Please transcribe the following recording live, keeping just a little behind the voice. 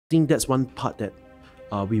think that's one part that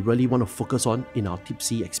we really want to focus on in our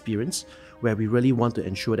Tipsy experience, where we really want to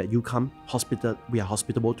ensure that you come we are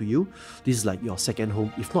hospitable to you. This is like your second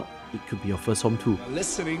home. If not, it could be your first home too. You're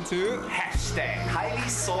listening to Highly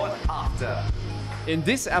Sought After. In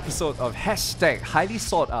this episode of Highly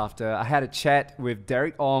Sought After, I had a chat with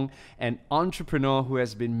Derek Ong, an entrepreneur who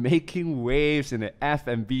has been making waves in the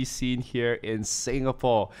F&B scene here in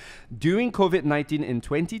Singapore. During COVID-19 in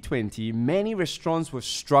 2020, many restaurants were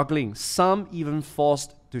struggling, some even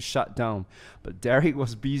forced to shut down. But Derek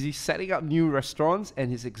was busy setting up new restaurants and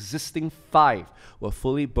his existing 5 were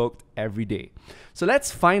fully booked every day. So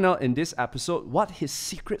let's find out in this episode what his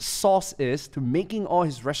secret sauce is to making all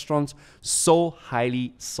his restaurants so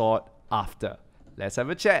highly sought after. Let's have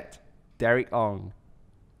a chat. Derek Ong.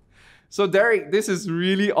 So Derek, this is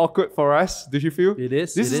really awkward for us. Did you feel? It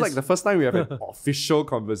is. This is like the first time we have an official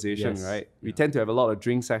conversation, Yes. right? We tend to have a lot of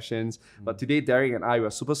drink sessions, but today Derek and I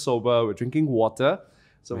were super sober. We're drinking water.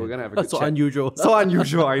 So we're gonna have a good So chat. unusual. So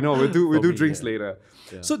unusual, I know. We do me, drinks yeah. later.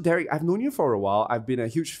 Yeah. So Derek, I've known you for a while. I've been a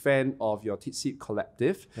huge fan of your Tipsy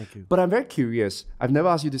collective. Thank you. But I'm very curious. I've never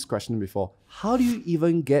asked you this question before. How do you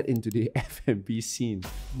even get into the F&B scene?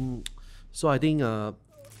 So I think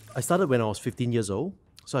I started when I was 15 years old.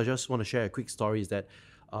 So I just want to share a quick story is that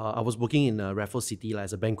I was working in Raffles City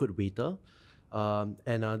as a banquet waiter.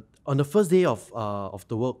 And on the first day of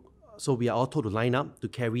the work, so we are all told to line up to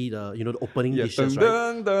carry the the opening dishes,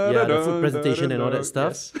 right? The food presentation and all that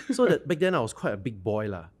stuff. Yes. So that back then I was quite a big boy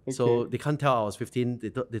lah. So Okay. they can't tell I was 15.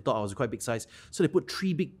 They thought I was quite big size. So they put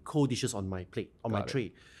 3 big cold dishes on my plate, on my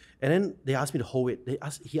tray. And then they asked me to hold it. They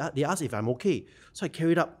asked if I'm okay. So I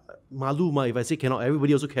carried up. Malu ma, if I say cannot,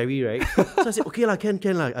 everybody also carry, right? So I said, okay lah, can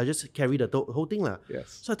lah. I just carry the whole thing lah.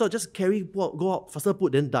 Yes. So I thought just carry, go out, faster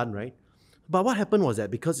put, then done, right? But what happened was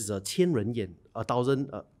that because it's a 千人宴,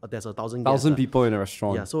 there's 1,000 guests. 1,000 people in a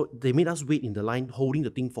restaurant. Yeah, so they made us wait in the line holding the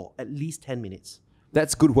thing for at least 10 minutes.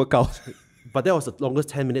 That's good workout. But that was the longest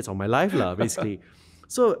 10 minutes of my life lah, basically.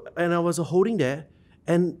 So, and I was holding there,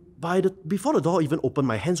 and before the door even opened,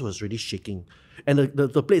 my hands was already shaking. And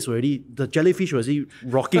the plates were already, the jellyfish was already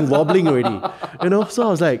rocking, wobbling already. So I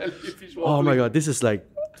was like, oh my God, this is like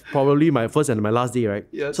probably my first and my last day, right?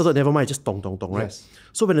 Yes. So I thought, never mind, just tong, right? Yes.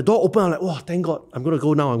 So when the door opened, I'm like, oh, thank God, I'm going to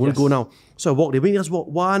go now, So I walked, they made us walk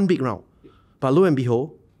one big round. But lo and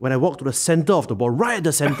behold, when I walked to the center of the board, right at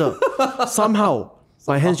the center, somehow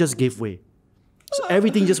my hands just gave way. So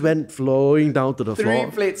everything just went flowing down to the floor.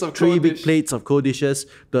 3 plates of 3 cold big dish. plates of cold dishes.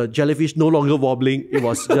 The jellyfish no longer wobbling. It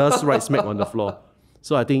was just right smack on the floor.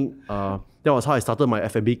 So I think that was how I started my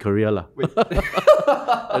F&B career lah.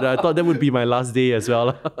 And I thought that would be my last day as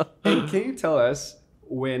well. And can you tell us,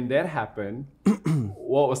 when that happened,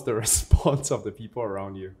 what was the response of the people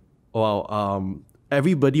around you? Wow,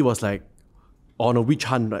 everybody was like on a witch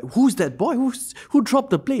hunt. Like, who's that boy? Who dropped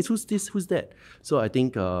the plates? Who's this? Who's that? So I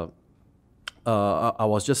think I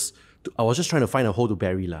was just trying to find a hole to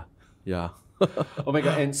bury lah. Yeah. Oh my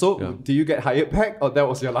God. And so, do you get hired back, or that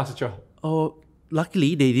was your last job? Oh,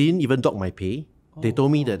 luckily they didn't even dock my pay. They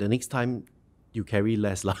told me that the next time you carry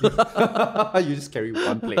less lah. You just carry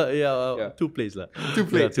 1 plate. Yeah. 2 plates lah. 2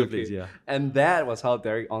 plates. Yeah, 2 okay. plates. Yeah. And that was how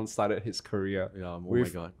Derek Ong started his career. Yeah, oh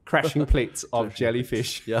with my God. crashing plates of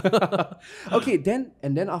jellyfish. Yeah. Okay, then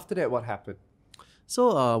after that, what happened?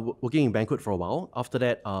 So working in banquet for a while. After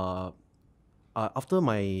that, after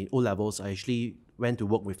my O-levels, I actually went to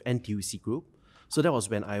work with NTUC Group. So that was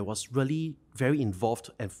when I was really very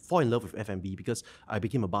involved and fall in love with F&B because I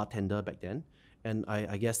became a bartender back then. And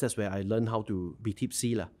I guess that's where I learned how to be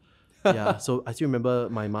tipsy lah. Yeah, so I still remember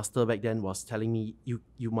my master back then was telling me,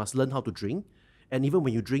 you must learn how to drink. And even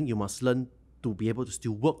when you drink, you must learn to be able to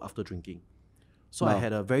still work after drinking. So I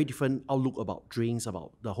had a very different outlook about drinks,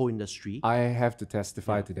 about the whole industry. I have to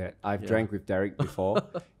testify to that. I've drank with Derek before,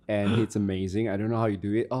 and it's amazing. I don't know how you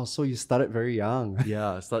do it. Oh, so you started very young.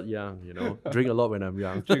 Yeah, start young, drink a lot when I'm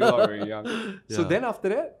young. Drink a lot very young. So Yeah. then after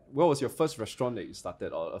that, what was your first restaurant that you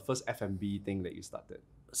started, or a first F&B thing that you started?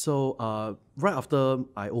 So right after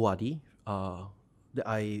I ORD,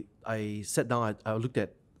 I sat down, I looked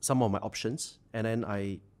at some of my options, and then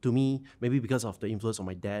to me, maybe because of the influence of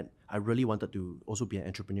my dad, I really wanted to also be an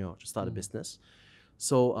entrepreneur, to start a business.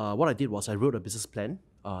 So what I did was I wrote a business plan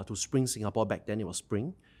to Spring Singapore, back then it was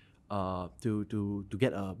Spring, to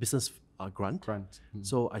get a business grant.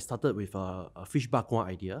 So I started with a fish bak kwa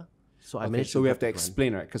idea. So I managed so we have to get the grant.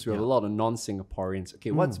 explain, right? Because we have a lot of non-Singaporeans. Okay,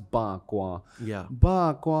 what's ba kwa? Yeah.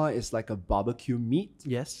 Ba kwa is like a barbecue meat,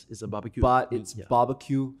 Yes, it's a barbecue. but meat, it's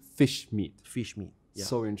barbecue fish meat. fish meat. Yeah.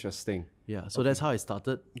 So interesting. Yeah, so that's how I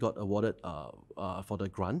started. Got awarded for the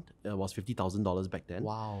grant. It was $50,000 back then.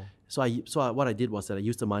 Wow. What I did was that I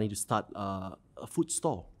used the money to start a food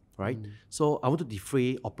store, right? So I want to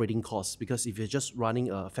defray operating costs, because if you're just running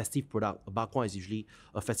a festive product, a bakwan is usually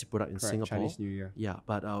a festive product in Singapore. Chinese New Year. Yeah,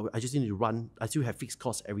 but I just need to run. I still have fixed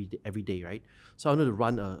costs every day, right? So I wanted to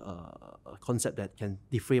run a concept that can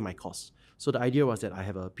defray my costs. So the idea was that I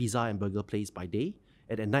have a pizza and burger place by day,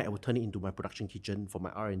 and at night I would turn it into my production kitchen for my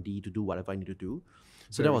R&D to do whatever I need to do.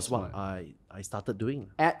 So that Very was smart. what I started doing.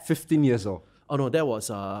 At 15 years old. Oh no, that was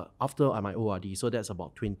after my ORD, so that's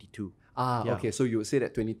about 22. Yeah. Okay. So you would say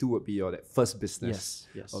that 22 would be your first business.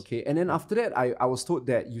 Yes. Okay. And then after that, I was told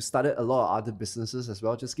that you started a lot of other businesses as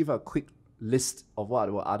well. Just give a quick list of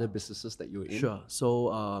what were other businesses that you were in. Sure.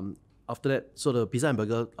 So after that, so the pizza and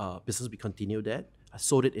burger business, we continued that. I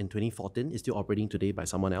sold it in 2014. It's still operating today by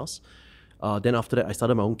someone else. Then after that, I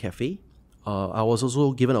started my own cafe. I was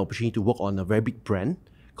also given an opportunity to work on a very big brand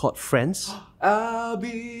called Friends. I'll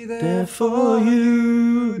be there There for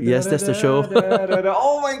you. Yes, that's the show.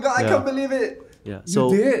 Oh my God, I Yeah. can't believe it. Yeah. You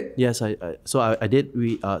did? Yes, I did.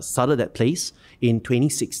 We started that place in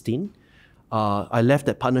 2016. I left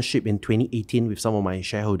that partnership in 2018 with some of my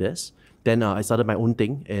shareholders. Then I started my own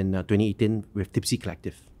thing in 2018 with Tipsy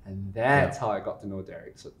Collective. And that's how I got to know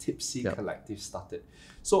Derek. So Tipsy Yeah. Collective started.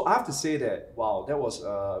 So I have to say that, wow, that was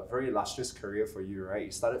a very illustrious career for you, right?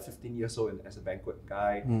 You started 15 years old as a banquet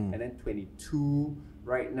guy, and then 22.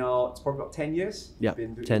 Right now, it's probably about 10 years. Yeah,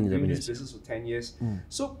 You've been 10, doing 11 this years. business for 10 years.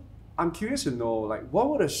 So I'm curious to know, like, what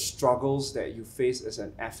were the struggles that you faced as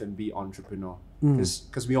an F&B entrepreneur?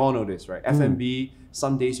 Because we all know this, right? F&B,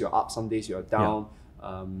 some days you're up, some days you're down.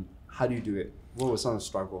 How do you do it? What were some of the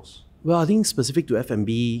struggles? Well, I think specific to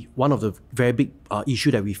F&B, one of the very big issue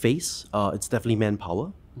that we face, it's definitely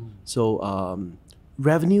manpower. So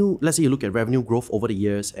revenue, let's say you look at revenue growth over the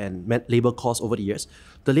years and labor costs over the years,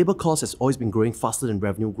 the labor cost has always been growing faster than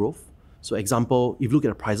revenue growth. So example, if you look at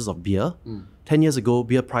the prices of beer, 10 years ago,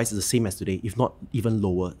 beer price is the same as today, if not even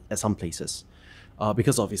lower at some places.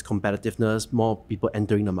 Because of its competitiveness, more people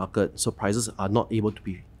entering the market, so prices are not able to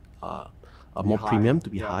be more high. premium, to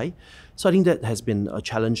be high. So I think that has been a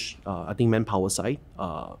challenge, I think manpower side,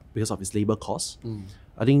 because of its labor costs.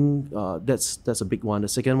 I think that's a big one. The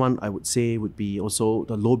second one I would say would be also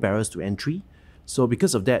the low barriers to entry. So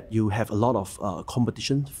because of that, you have a lot of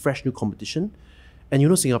competition, fresh new competition. And you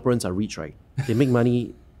know Singaporeans are rich, right? They make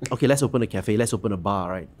money. Okay, let's open a cafe, let's open a bar,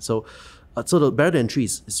 right? So the barrier to entry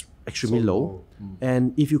is extremely So low. low.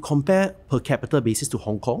 And if you compare per capita basis to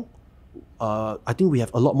Hong Kong, I think we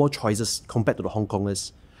have a lot more choices compared to the Hong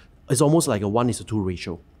Kongers. It's almost like a 1:2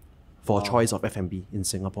 ratio for choice of F&B in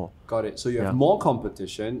Singapore. Got it. So you have Yeah. more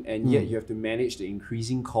competition, and yet you have to manage the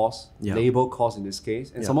increasing costs, Yeah. labor costs in this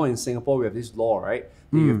case. And somehow in Singapore, we have this law, right?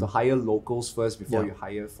 That you have to hire locals first before Yeah. you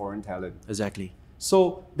hire foreign talent. Exactly.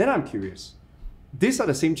 So then I'm curious. These are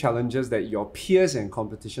the same challenges that your peers and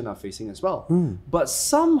competition are facing as well. But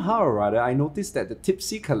somehow or other, I noticed that the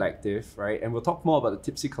Tipsy Collective, right? And we'll talk more about the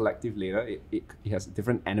Tipsy Collective later. It has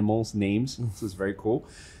different animals' names, so it's very cool.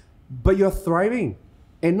 But you're thriving.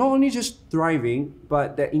 And not only just thriving,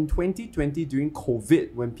 but that in 2020 during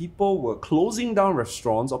COVID, when people were closing down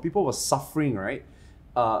restaurants or people were suffering, right,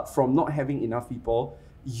 from not having enough people,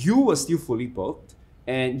 you were still fully booked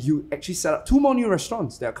and you actually set up 2 more new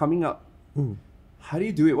restaurants that are coming up. How do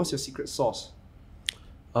you do it? What's your secret sauce?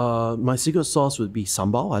 My secret sauce would be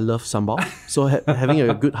sambal. I love sambal. So having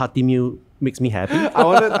a good hearty meal makes me happy. I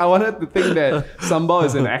wanted to think that sambal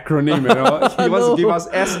is an acronym, you know. He wants to give us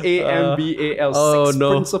SAMBAL, Oh, 6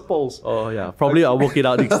 no. principles. Oh yeah, probably I'll work it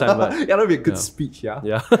out next time. But Yeah, that'll be a good speech, yeah?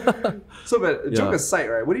 yeah. So, but joke Yeah. aside,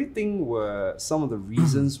 right, what do you think were some of the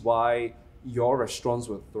reasons why your restaurants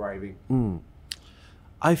were thriving?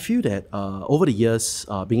 I feel that over the years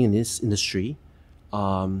being in this industry,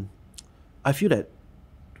 I feel that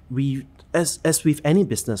we, as with any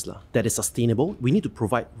business that is sustainable, we need to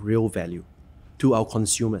provide real value to our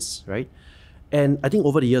consumers, right? And I think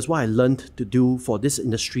over the years, what I learned to do for this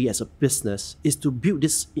industry as a business is to build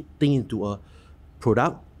this thing into a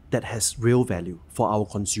product that has real value for our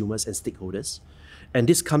consumers and stakeholders. And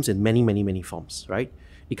this comes in many, many, many forms, right?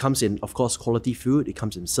 It comes in, of course, quality food, it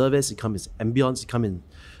comes in service, it comes in ambience, it comes in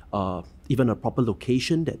even a proper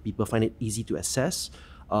location that people find it easy to access.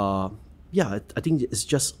 I think it's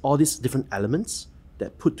just all these different elements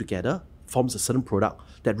that put together forms a certain product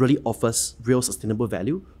that really offers real sustainable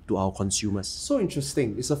value to our consumers. So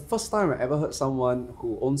interesting. It's the first time I ever heard someone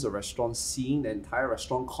who owns a restaurant seeing the entire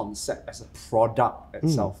restaurant concept as a product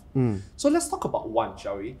itself. So let's talk about one,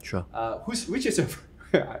 shall we? Sure. Which is your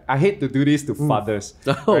I hate to do this to fathers.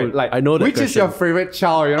 Oh, right? Like, I know that which is your question. favorite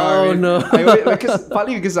child? You know what I Oh, mean? no.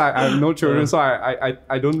 Partly because I have no children, so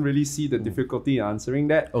I don't really see the difficulty in answering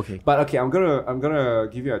that. Okay. But okay, I'm gonna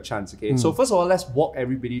give you a chance. Okay. So first of all, let's walk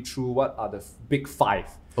everybody through what are the big five.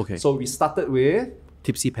 Okay. So we started with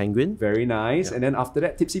Tipsy Penguin. very nice, and then after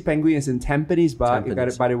that, Tipsy Penguin is in Tampines Bar.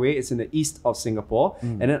 Tampines. By the way, it's in the east of Singapore.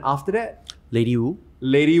 And then after that, Lady Wu.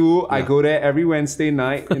 Lady Wu, I go there every Wednesday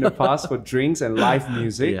night in the past for drinks and live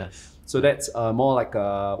music. Yes. So that's more like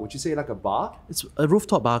a, would you say like a bar? It's a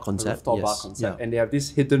rooftop bar concept. Rooftop bar yes. concept. Yeah. And they have this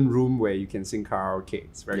hidden room where you can sing karaoke.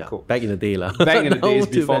 It's very Yeah. cool. Back in the day. lah. Back in the Now days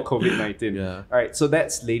too before bad. COVID-19. Yeah. All right, so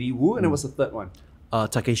that's Lady Wu. And then what's the third one?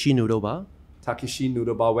 Takeshi Noodle Bar. Takeshi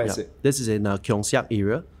Noodle Bar. Where is Yeah. it? This is in Keong Siak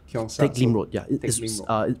area. Keong Saik. Teck Lim Road. Yeah. Teck Lim It's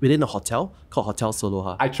Road. within a hotel called Hotel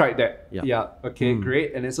Soloha. I tried that. Yeah. Yeah. Okay,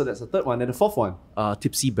 great. And then so that's the third one. And the fourth one.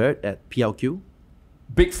 Tipsy Bird at PLQ.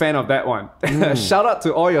 Big fan of that one. Shout out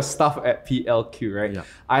to all your stuff at PLQ, right? Yeah.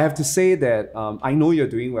 I have to say that I know you're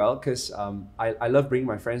doing well because I love bringing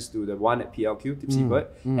my friends to the one at PLQ, Tipsy Bird,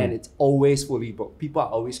 and it's always fully booked. People are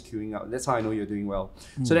always queuing up. That's how I know you're doing well.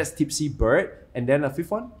 So that's Tipsy Bird. And then a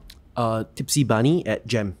fifth one? Tipsy Bunny at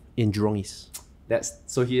Gem in Jurong East.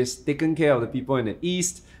 So he has taken care of the people in the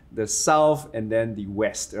east, the south, and then the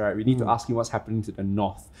west. All right, we need to ask him what's happening to the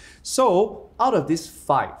north. So out of these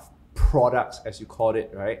five products, as you called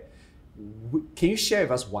it, right? Can you share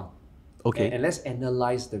with us one? Okay. And let's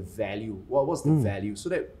analyze the value. What was the value? So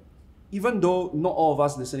that even though not all of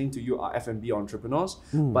us listening to you are F&B entrepreneurs,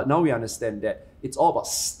 but now we understand that it's all about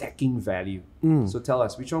stacking value. So tell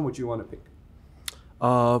us, which one would you want to pick?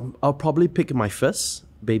 I'll probably pick my first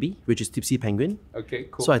baby, which is Tipsy Penguin. Okay,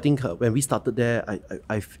 cool. So I think when we started there,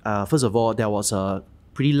 I first of all, there was a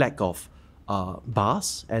pretty lack of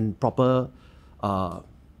bars and proper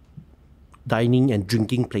dining and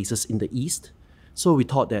drinking places in the East. So we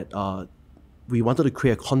thought that we wanted to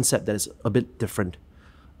create a concept that is a bit different,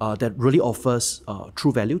 that really offers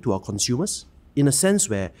true value to our consumers in a sense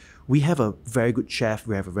where we have a very good chef,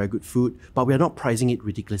 we have a very good food, but we are not pricing it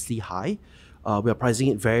ridiculously high. We are pricing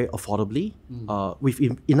it very affordably with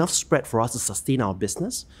enough spread for us to sustain our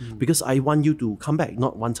business because I want you to come back,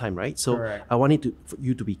 not one time, right? So Correct. I want for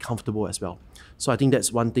you to be comfortable as well. So I think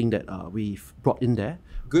that's one thing that we've brought in there.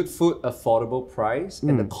 Good food, affordable price,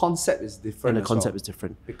 and the concept is different. And the as concept well, is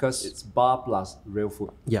different. because it's bar plus real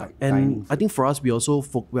food. Yeah, like dining and I food. think for us, we also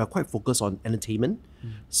we are quite focused on entertainment.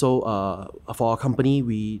 So for our company,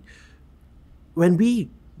 when we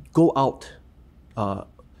go out,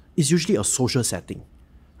 it's usually a social setting,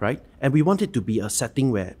 right? And we want it to be a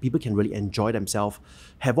setting where people can really enjoy themselves,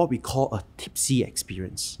 have what we call a tipsy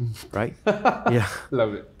experience, right? Yeah.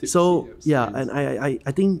 Love it. Tipsy So yeah, experience. and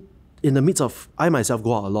I think in the midst of, I myself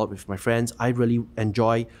go out a lot with my friends. I really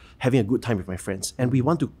enjoy having a good time with my friends, and we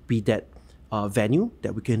want to be that venue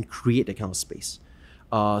that we can create that kind of space.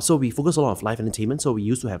 So we focus a lot of live entertainment. So we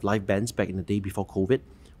used to have live bands back in the day before COVID.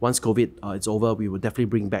 Once COVID is over, we will definitely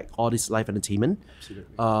bring back all this live entertainment.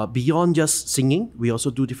 Beyond just singing, we also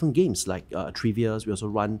do different games like trivias. We also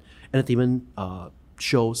run entertainment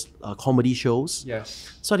shows, comedy shows.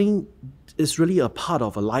 Yes. So I think it's really a part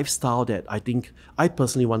of a lifestyle that I think I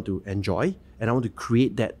personally want to enjoy, and I want to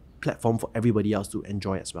create that platform for everybody else to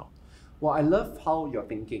enjoy as well. Well, I love how you're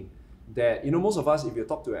thinking. That, you know, most of us, if you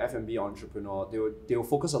talk to an F&B entrepreneur, they will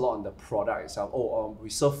focus a lot on the product itself. We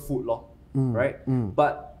serve food, right?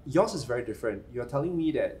 But yours is very different. You're telling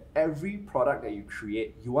me that every product that you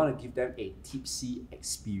create, you want to give them a tipsy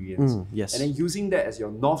experience. Yes. And then using that as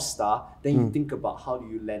your North Star, then you think about how do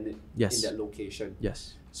you land it Yes. in that location.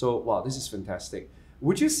 Yes. So, wow, this is fantastic.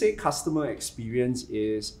 Would you say customer experience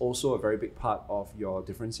is also a very big part of your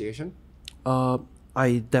differentiation?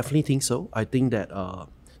 I definitely think so. I think that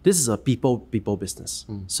this is a people business.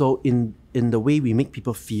 So in the way we make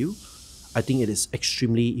people feel, I think it is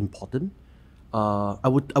extremely important. I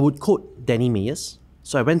would quote Danny Mayers.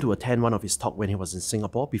 So I went to attend one of his talk when he was in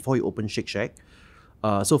Singapore before he opened Shake Shack.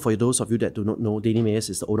 So for those of you that do not know, Danny Mayers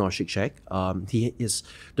is the owner of Shake Shack. He is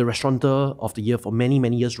the restaurateur of the year for many,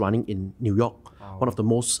 many years running in New York, one of the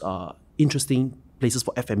most interesting places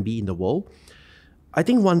for F&B in the world. I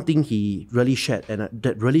think one thing he really shared and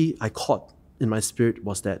that really I caught in my spirit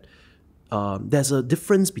was that there's a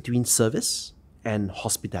difference between service and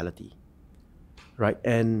hospitality, right?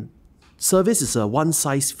 And service is a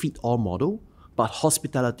one-size-fits-all model, but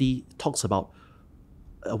hospitality talks about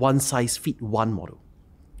a one-size-fits-one model.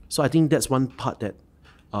 So I think that's one part that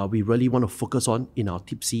we really want to focus on in our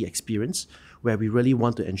Tipsy experience, where we really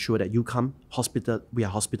want to ensure that you come we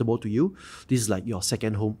are hospitable to you. This is like your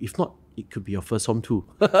second home, if not it could be your first home too.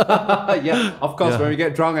 Yeah, of course. When we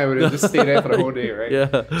get drunk, I would just stay there for the whole day, right?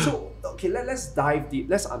 Yeah. So, okay, let's dive deep.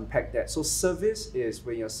 Let's unpack that. So, service is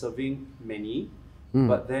when you're serving many,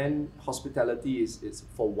 but then hospitality is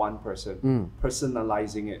for one person,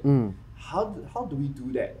 personalizing it. How do we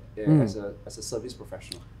do that as a service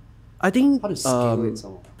professional? I think How to scale it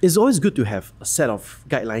somehow? it's always good to have a set of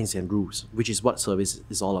guidelines and rules, which is what service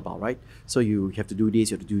is all about, right? So you have to do this,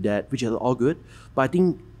 you have to do that, which is all good. But I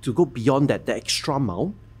think to go beyond that, the extra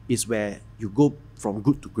mile is where you go from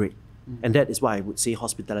good to great. And that is what I would say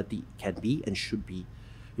hospitality can be and should be,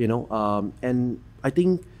 and I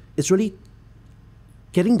think it's really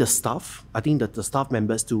getting the staff, I think that the staff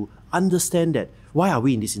members to understand that why are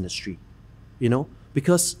we in this industry,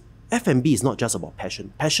 because F&B is not just about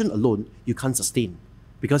passion. Passion alone, you can't sustain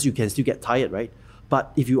because you can still get tired, right?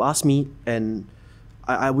 But if you ask me, and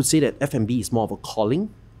I would say that F&B is more of a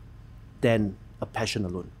calling than a passion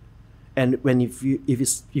alone. And if you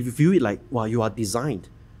view it like, wow, you are designed,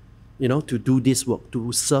 to do this work,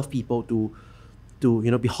 to serve people, to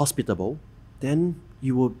be hospitable, then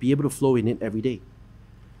you will be able to flow in it every day.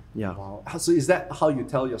 Yeah. Wow. So is that how you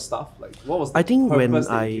tell your staff? Like, what was the I think purpose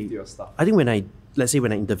that you give to your staff? I think let's say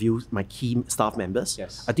when I interview my key staff members,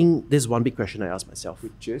 Yes. I think this is one big question I ask myself,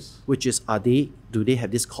 Which is? do they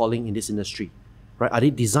have this calling in this industry, right? Are they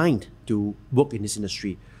designed to work in this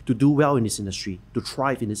industry, to do well in this industry, to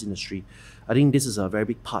thrive in this industry? I think this is a very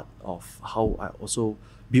big part of how I also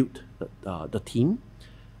built the team.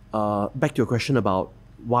 Back to your question about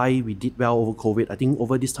why we did well over COVID, I think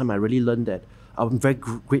over this time I really learned that I'm very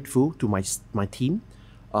grateful to my team,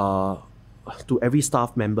 to every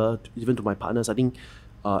staff member, even to my partners. I think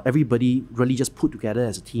everybody really just put together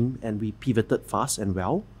as a team, and we pivoted fast and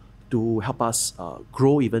well to help us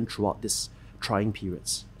grow even throughout this trying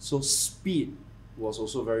periods. So speed was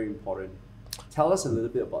also very important. Tell us a little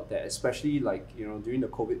bit about that, especially during the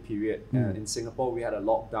COVID period in Singapore, we had a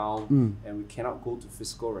lockdown and we cannot go to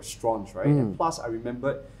physical restaurants, right? And plus, I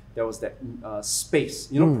remember there was that space.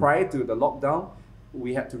 Prior to the lockdown,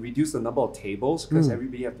 we had to reduce the number of tables because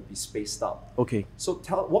everybody had to be spaced out. Okay. So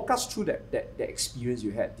walk us through that experience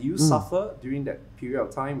you had. Do you suffer during that period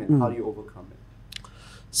of time, and how do you overcome it?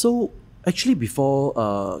 So actually,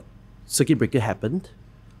 before circuit breaker happened,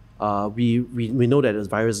 we know that the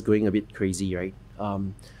virus is going a bit crazy, right?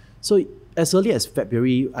 So as early as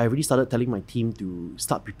February, I already started telling my team to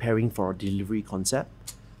start preparing for a delivery concept.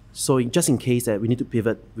 So just in case that we need to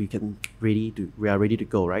pivot, we are ready to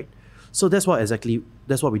go, right? So that's what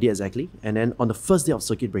we did exactly. And then on the first day of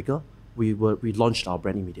circuit breaker, we launched our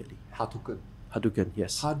brand immediately. Hadouken,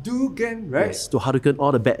 yes. Hadouken, right? Yes, to Hadouken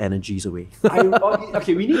all the bad energies away.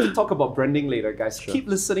 Okay, we need to talk about branding later, guys. Sure. Keep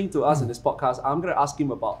listening to us in this podcast. I'm going to ask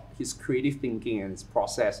him about his creative thinking and his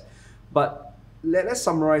process. But let's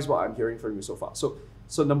summarize what I'm hearing from you so far.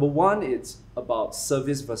 So number one, it's about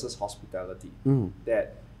service versus hospitality.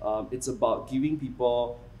 That it's about giving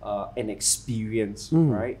people an experience,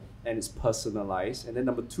 right? And it's personalized. And then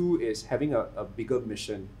number two is having a bigger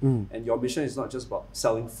mission. And your mission is not just about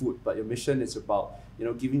selling food, but your mission is about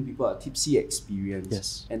giving people a tipsy experience.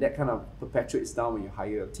 Yes. And that kind of perpetuates down when you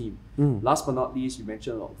hire a team. Last but not least, you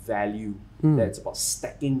mentioned about value. That it's about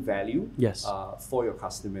stacking value Yes. For your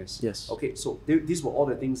customers. Yes. Okay, so these were all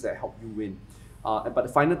the things that help you win. But the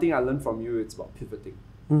final thing I learned from you, it's about pivoting.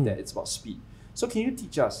 That it's about speed. So can you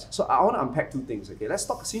teach us? So I want to unpack two things. Okay, let's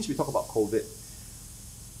talk. Since we talk about COVID,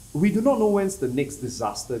 we do not know when's the next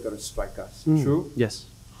disaster going to strike us. True? Yes.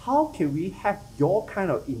 How can we have your kind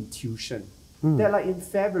of intuition that in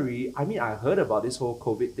February, I mean, I heard about this whole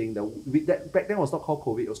COVID thing that back then was not called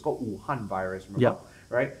COVID, it was called Wuhan virus, remember? Yep.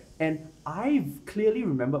 Right? And I clearly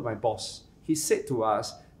remember my boss, he said to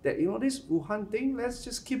us that, this Wuhan thing, let's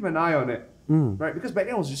just keep an eye on it. Right? Because back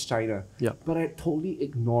then it was just China. Yep. But I totally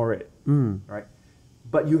ignore it. Right?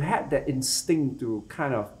 But you had that instinct to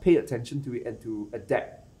kind of pay attention to it and to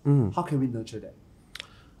adapt. How can we nurture that?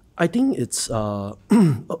 I think it's,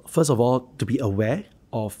 first of all, to be aware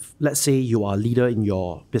of, let's say you are a leader in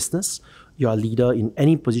your business, you are a leader in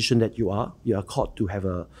any position that you are called to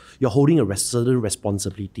you're holding a certain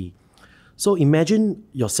responsibility. So imagine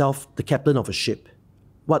yourself the captain of a ship.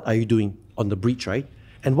 What are you doing on the bridge, right?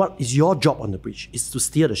 And what is your job on the bridge? Is to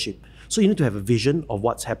steer the ship. So you need to have a vision of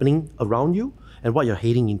what's happening around you and what you're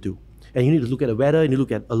heading into. And you need to look at the weather, you need to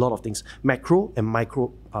look at a lot of things, micro and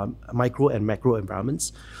macro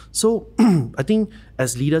environments. So I think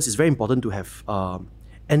as leaders, it's very important to have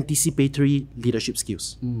anticipatory leadership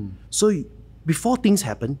skills. So before things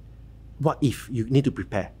happen, what if you need to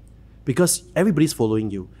prepare? Because everybody's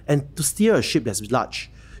following you. And to steer a ship that's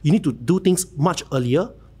large, you need to do things much earlier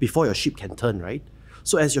before your ship can turn, right?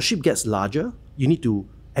 So as your ship gets larger, you need to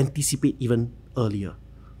anticipate even earlier.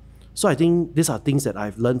 So I think these are things that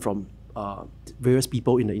I've learned from various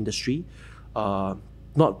people in the industry.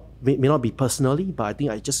 May not be personally, but I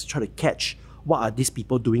think I just try to catch what are these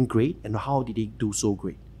people doing great and how did they do so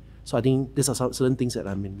great. So I think these are certain things that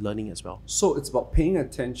I've been learning as well. So it's about paying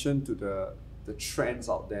attention to the trends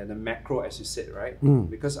out there, the macro, as you said, right?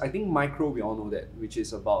 Because I think micro, we all know that, which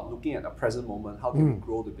is about looking at the present moment, how can we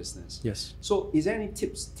grow the business? Yes. So is there any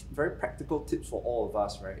tips, very practical tips for all of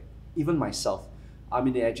us, right? Even myself, I'm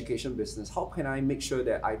in the education business. How can I make sure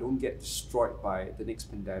that I don't get destroyed by the next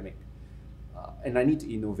pandemic? And I need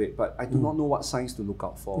to innovate, but I do not know what signs to look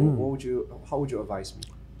out for. How would you advise me?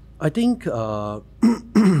 I think I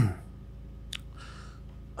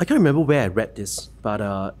can't remember where I read this,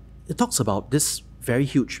 but it talks about this very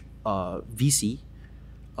huge VC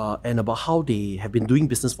and about how they have been doing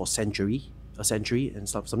business for a century and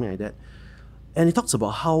something like that. And it talks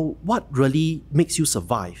about how what really makes you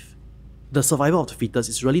survive, the survival of the fittest,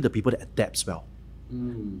 is really the people that adapts well.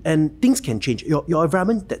 And things can change. Your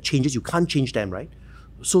environment that changes, you can't change them, right?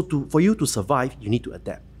 So for you to survive, you need to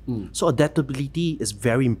adapt. So adaptability is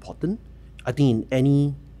very important, I think, in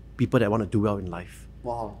any people that want to do well in life.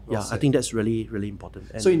 Wow. Yeah, I think that's really, really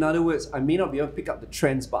important. And so in other words, I may not be able to pick up the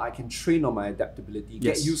trends, but I can train on my adaptability,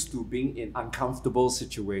 get used to being in uncomfortable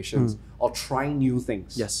situations or trying new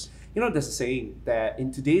things. Yes. You know, there's a saying that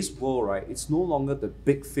in today's world, right, it's no longer the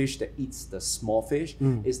big fish that eats the small fish,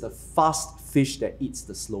 it's the fast fish that eats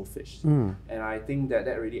the slow fish. And I think that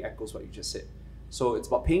really echoes what you just said. So it's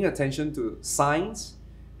about paying attention to signs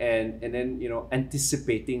and then, you know,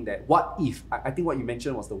 anticipating that what if. I think what you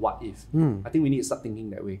mentioned was the what if. I think we need to start thinking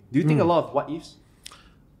that way. Do you think a lot of what ifs?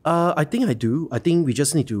 I think I do. I think we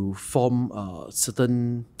just need to form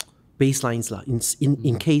certain baselines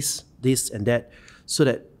in case this and that, so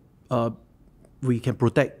that we can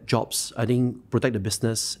protect jobs. I think protect the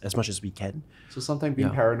business as much as we can. So sometimes being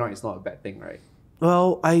paranoid is not a bad thing, right?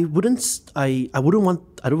 Well, I wouldn't use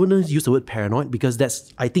the word paranoid, because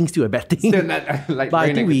that's, I think, still a bad thing. Still not, like, but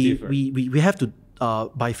I think negative, we have to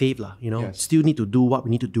by faith, still need to do what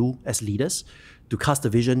we need to do as leaders to cast a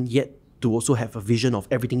vision, yet to also have a vision of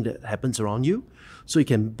everything that happens around you, so you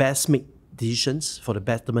can best make decisions for the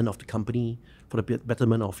betterment of the company, for the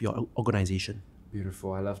betterment of your organization.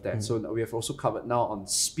 Beautiful, I love that. So we have also covered now on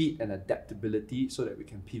speed and adaptability so that we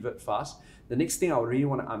can pivot fast. The next thing I really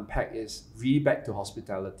want to unpack is really back to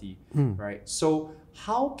hospitality, right? So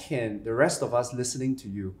how can the rest of us listening to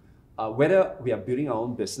you, whether we are building our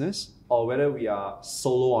own business or whether we are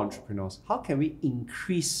solo entrepreneurs, how can we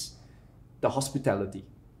increase the hospitality?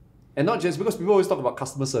 And not just because people always talk about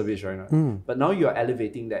customer service, right? But now you're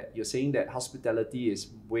elevating that. You're saying that hospitality is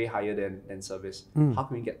way higher than service. How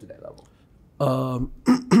can we get to that level?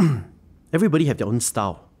 Everybody have their own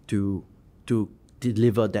style to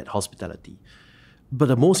deliver that hospitality. But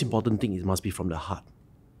the most important thing is it must be from the heart.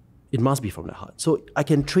 It must be from the heart. So I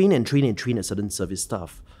can train a certain service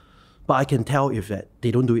staff, but I can tell if that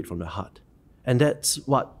they don't do it from the heart. And that's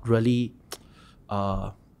what really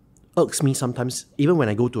irks me sometimes. Even when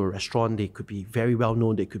I go to a restaurant, they could be very well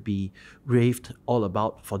known, they could be raved all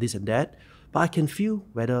about for this and that, but I can feel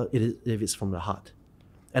whether if it's from the heart.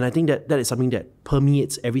 And I think that is something that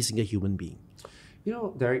permeates every single human being. You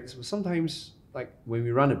know, Derek, sometimes, like when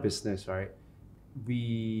we run a business, right,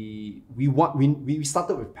 we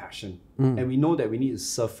started with passion, and we know that we need to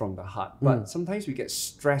serve from the heart. But sometimes we get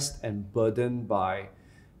stressed and burdened by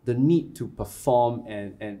the need to perform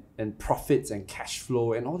and profits and cash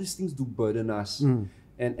flow, and all these things do burden us.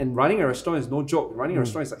 And running a restaurant is no joke. Running a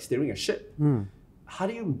restaurant is like steering a ship. How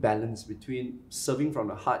do you balance between serving from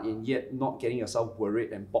the heart and yet not getting yourself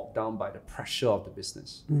worried and bogged down by the pressure of the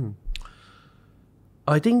business?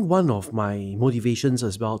 I think one of my motivations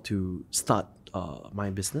as well to start my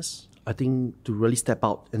business, I think to really step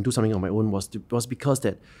out and do something on my own was because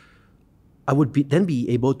that I would be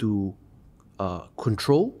able to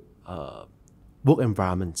control work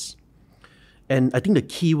environments. And I think the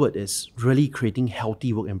key word is really creating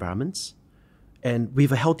healthy work environments. And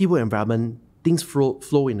with a healthy work environment, things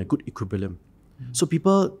flow in a good equilibrium. So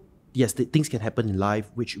people, yes, things can happen in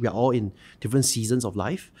life, which we are all in different seasons of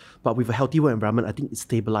life, but with a healthy work environment, I think it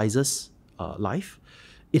stabilizes life.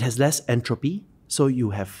 It has less entropy, so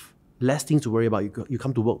you have less things to worry about. You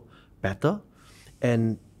come to work better.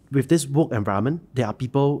 And with this work environment, there are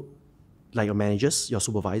people like your managers, your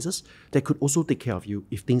supervisors, that could also take care of you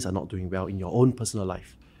if things are not doing well in your own personal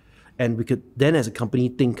life. And we could then as a company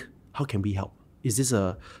think, how can we help? Is this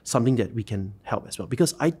something that we can help as well?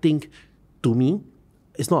 Because I think, to me,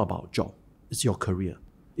 it's not about job. It's your career.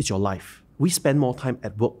 It's your life. we spend more time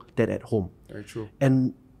at work than at home. Very true.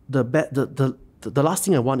 And the last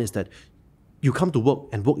thing I want is that you come to work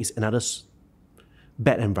and work is another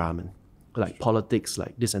bad environment, like politics,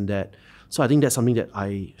 like this and that. So I think that's something that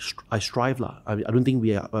I strive lah. I don't think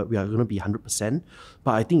we are going to be 100%,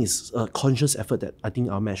 but I think it's a conscious effort that I think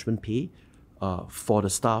our management pay for the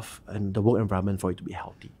staff and the work environment for it to be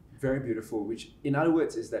healthy. Very beautiful, which in other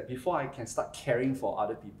words is that before I can start caring for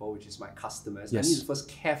other people, which is my customers, Yes. I need to first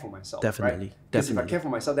care for myself. Definitely, Right? Because if I definitely. care for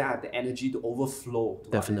myself, then I have the energy to overflow to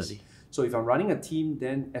Definitely. others. So if I'm running a team,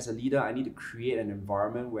 then as a leader, I need to create an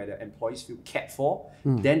environment where the employees feel cared for,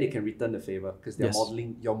 then they can return the favor because Yes.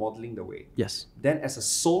 you're modeling the way. Yes. Then as a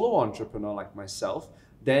solo entrepreneur like myself,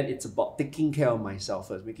 then it's about taking care of myself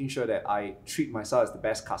first, making sure that I treat myself as the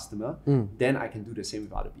best customer. Then I can do the same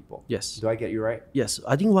with other people. Yes. Do I get you right? Yes,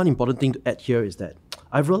 I think one important thing to add here is that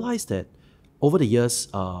I've realized that over the years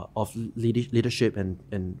of leadership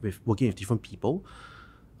and with working with different people,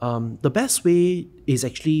 the best way is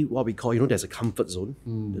actually what we call, there's a comfort zone,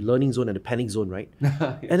 the learning zone and the panic zone, right?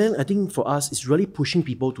 And then I think for us, it's really pushing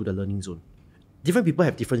people to the learning zone. Different people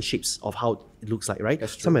have different shapes of how it looks like, right?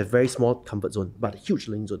 That's true. Some have very small comfort zone, but a huge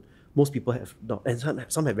learning zone. Most people have not, and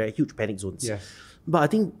some have very huge panic zones. Yes. But I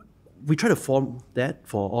think we try to form that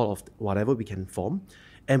for all of whatever we can form,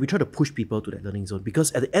 and we try to push people to that learning zone,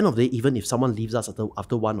 because at the end of the day, even if someone leaves us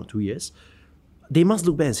after 1 or 2 years, they must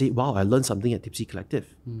look back and say, wow, I learned something at Tipsy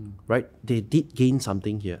Collective, right? They did gain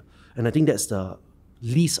something here. And I think that's the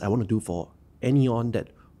least I want to do for anyone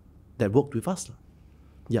that worked with us.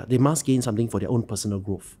 Yeah, they must gain something for their own personal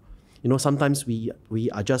growth. Sometimes we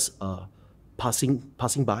are just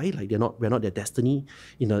passing by, like we're not their destiny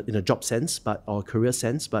in a job sense, or career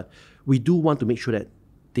sense, but we do want to make sure that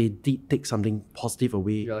they did take something positive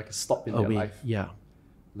away. You're like a stop in their life. Yeah.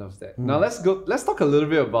 Love that. Now let's talk a little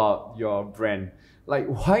bit about your brand. Like,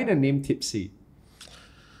 why the name Tipsy?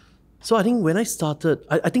 So I think when I started,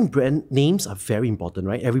 I think brand names are very important,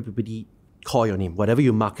 right? Everybody call your name. Whatever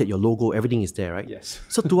you market, your logo, everything is there, right? Yes.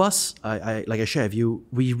 So to us, I like I shared with you,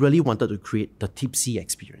 we really wanted to create the Tipsy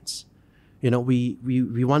experience.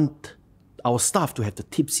 We want our staff to have the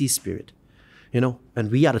tipsy spirit. And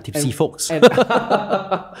we are the tipsy folks. And,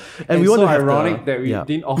 and we want so to have ironic that we yeah.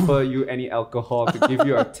 didn't offer you any alcohol to give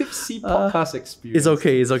you a tipsy podcast experience.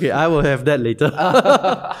 It's okay. I will have that later.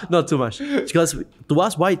 Not too much. Because to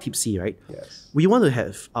us, why tipsy, right? Yes. We want to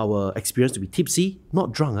have our experience to be tipsy,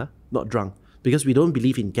 not drunk, not drunk. Because we don't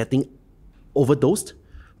believe in getting overdosed,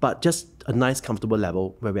 but just a nice, comfortable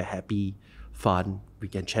level where we're happy, fun, we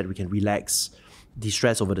can chat, we can relax,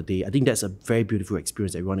 de-stress over the day. I think that's a very beautiful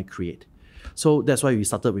experience that we want to create. So that's why we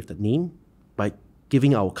started with the name, by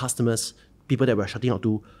giving our customers, people that we're shouting out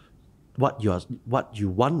to, what you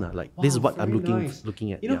want. Like, this is what I'm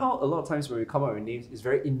looking at. You know how a lot of times when we come up with names, it's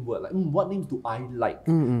very inward. Like, what names do I like?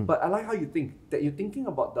 But I like how you think, that you're thinking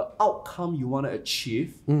about the outcome you want to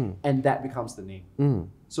achieve, and that becomes the name.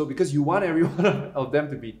 So because you want every one of them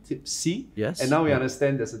to be tipsy, Yes. and now we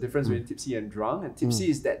understand there's a difference between tipsy and drunk. And tipsy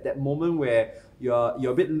is that moment where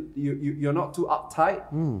you're a bit you're not too uptight,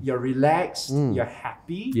 you're relaxed, you're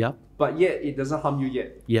happy, Yep. but yet it doesn't harm you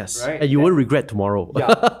yet. Yes. Right? And you won't regret tomorrow.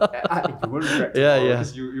 Yeah, you won't regret Yeah, tomorrow yeah.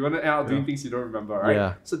 because you want to end up doing things you don't remember, right?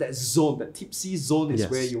 Yeah. So that zone, that tipsy zone, is Yes.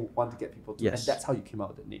 where you want to get people to, Yes. and that's how you came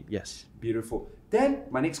out with the name. Yes. Beautiful. Then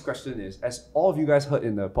my next question is, as all of you guys heard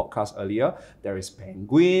in the podcast earlier, there is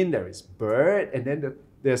penguin, there is bird, and then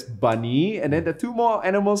there's bunny, and then the 2 more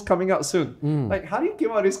animals coming out soon. Like, how do you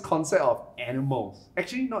came out with this concept of animals?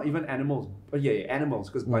 Actually, not even animals, but yeah, animals,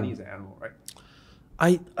 because bunny is an animal, right?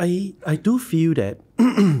 I do feel that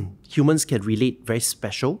humans can relate very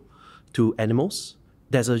special to animals.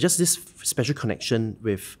 There's just this special connection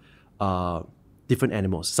with different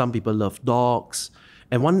animals. Some people love dogs,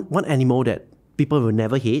 and one animal that people will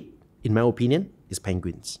never hate, in my opinion, is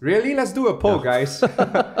penguins. Really? Let's do a poll, guys.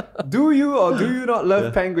 Do you or do you not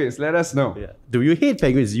love penguins? Let us know. Yeah. Do you hate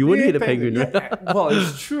penguins? You wouldn't hate a penguin, right? Yeah, well,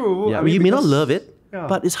 it's true. Yeah, I mean, you may not because- love it, Yeah.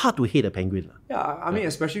 but it's hard to hate a penguin. Yeah, I mean,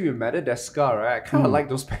 especially with Madagascar, right? I kind of like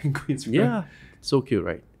those penguins. Right? Yeah, so cute,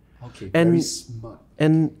 right? Okay, And- very smart.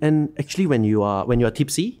 And actually, when you are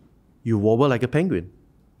tipsy, you wobble like a penguin,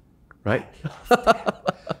 right?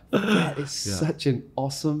 That is such an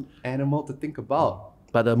awesome animal to think about.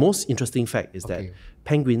 But the most interesting fact is that Okay.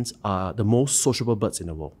 penguins are the most sociable birds in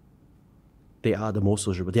the world. They are the most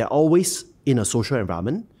sociable. They are always in a social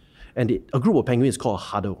environment, and a group of penguins is called a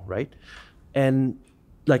huddle, right? And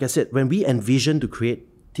like I said, when we envisioned to create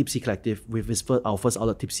Tipsy Collective with our first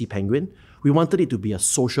outlet, Tipsy Penguin, we wanted it to be a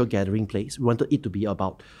social gathering place. We wanted it to be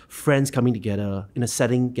about friends coming together in a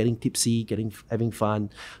setting, getting tipsy, having fun,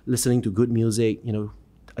 listening to good music,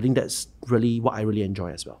 I think that's really what I really enjoy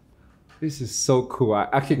as well. This is so cool.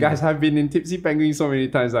 Okay, guys, I've been in Tipsy Penguin so many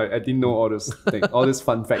times. I didn't know all those things, all these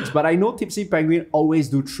fun facts. But I know Tipsy Penguin always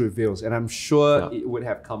do trivials, and I'm sure it would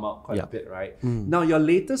have come out quite a bit, right? Now, your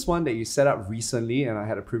latest one that you set up recently, and I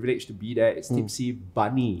had a privilege to be there, is Tipsy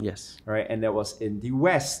Bunny. Yes. Right, and that was in the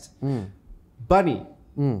West. Bunny.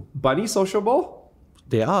 Bunny sociable?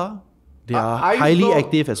 They are. They are I highly know-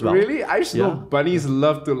 active as well. Really? I just know bunnies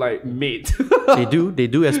love to like mate. They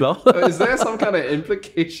do as well. Is there some kind of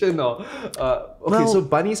implication or okay? So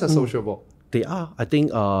bunnies are sociable. They are. I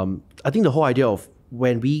think the whole idea of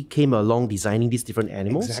when we came along designing these different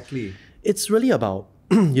animals, Exactly. it's really about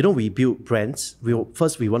we build brands. We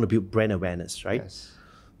want to build brand awareness, right? Yes.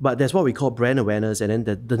 But there's what we call brand awareness, and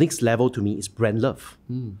then the next level to me is brand love,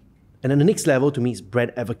 and then the next level to me is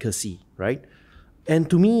brand advocacy, right? And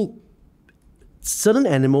to me, certain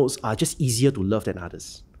animals are just easier to love than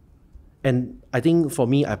others. And I think for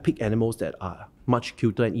me, I pick animals that are much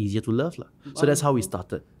cuter and easier to love. So that's how we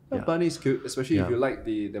started. Yeah. Bunny's cute, especially if you like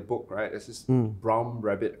the book, right? There's this brown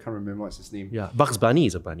rabbit, I can't remember what's his name. Yeah, Bugs Bunny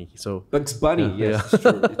is a bunny. So Bugs Bunny, yes, it's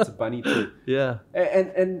true. It's a bunny too. yeah.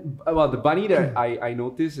 And well, the bunny that I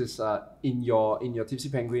noticed is in your Tipsy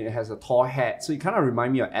Penguin, it has a tall hat. So you kind of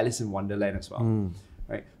remind me of Alice in Wonderland as well.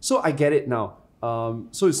 Right? So I get it now.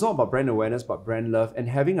 So it's not about brand awareness, but brand love, and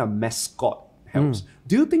having a mascot helps.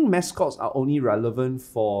 Do you think mascots are only relevant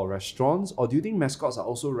for restaurants, or do you think mascots are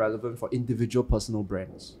also relevant for individual personal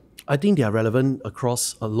brands? I think they are relevant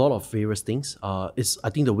across a lot of various things. It's I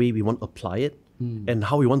think the way we want to apply it and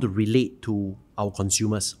how we want to relate to our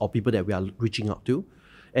consumers or people that we are reaching out to.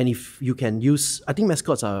 And if you can use, I think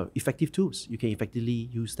mascots are effective tools. You can effectively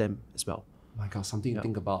use them as well. Oh my God, something to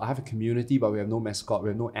think about. I have a community, but we have no mascot. We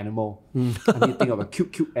have no animal. I need to think of a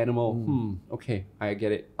cute animal. Okay, I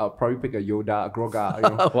get it. I'll probably pick a Yoda, a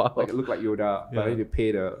Groga. Wow. Like, look like Yoda, but I need to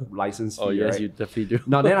pay the license fee. Oh yes, right? you definitely do.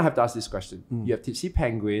 Now then I have to ask this question. You have Tipsy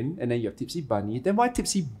Penguin, and then you have Tipsy Bunny. Then why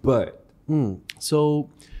Tipsy Bird? So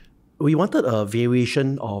we wanted a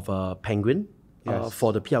variation of a penguin Yes.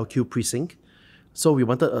 for the PLQ precinct. So we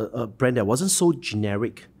wanted a brand that wasn't so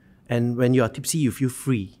generic. And when you are tipsy, you feel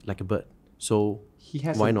free like a bird. So He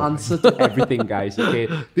has why an not? answer to everything, guys. Okay,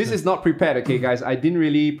 this is not prepared. Okay, guys, I didn't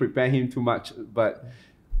really prepare him too much, but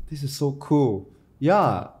this is so cool.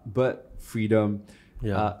 Yeah, but freedom.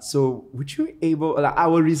 Yeah. So would you able? Like, I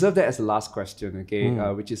will reserve that as the last question. Okay,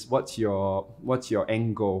 which is what's your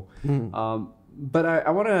end goal? But I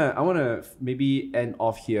wanna maybe end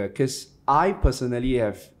off here because I personally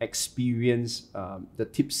have experienced the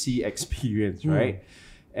tipsy experience, right?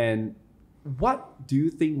 And what do you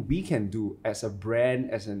think we can do as a brand,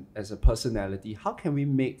 as a personality? How can we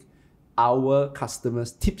make our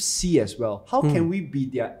customers tipsy as well? How can we be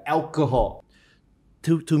their alcohol?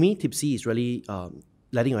 To me, tipsy is really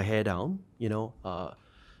letting your hair down,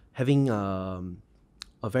 having a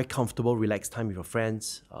very comfortable, relaxed time with your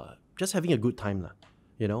friends, just having a good time,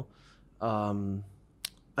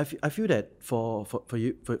 I feel that for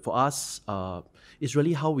us, it's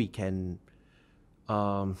really how we can.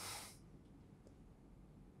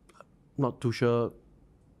 Not too sure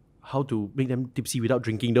how to make them tipsy without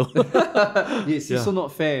drinking though. It's so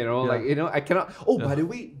not fair, I cannot. Oh, by the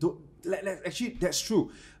way, actually, that's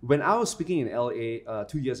true. When I was speaking in LA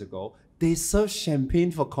 2 years ago, they serve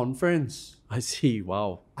champagne for conference. I see.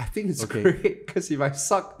 Wow. I think it's great because if I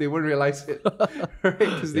suck, they won't realize it, right?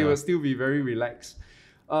 Because they will still be very relaxed.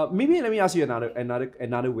 Maybe let me ask you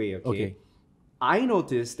another way. Okay. I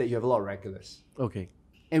noticed that you have a lot of regulars. Okay.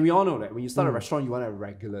 And we all know that when you start a restaurant, you want to have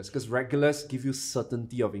regulars because regulars give you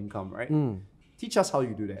certainty of income, right? Teach us how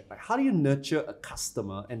you do that. Like, how do you nurture a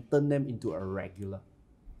customer and turn them into a regular?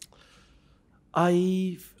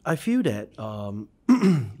 I feel that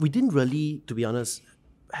we didn't really, to be honest,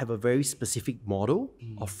 have a very specific model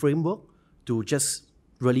or framework to just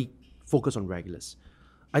really focus on regulars.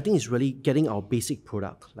 I think it's really getting our basic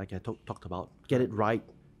product, like I talked about, get it right,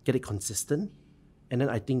 get it consistent, and then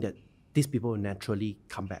I think that these people will naturally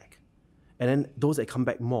come back. And then those that come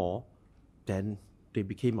back more, then they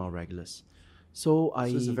became our regulars. So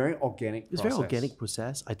it's a very organic process. It's a very organic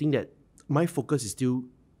process. I think that my focus is still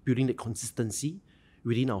building the consistency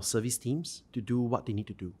within our service teams to do what they need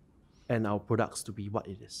to do and our products to be what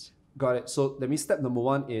it is. Got it. So that means step number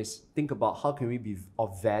one is think about how can we be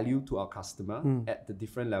of value to our customer at the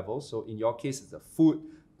different levels. So in your case, it's the food,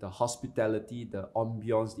 the hospitality, the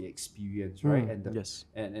ambience, the experience, right?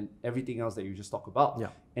 And everything else that you just talked about. Yeah.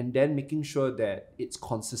 And then making sure that it's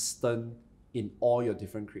consistent in all your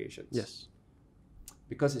different creations. Yes.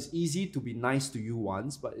 Because it's easy to be nice to you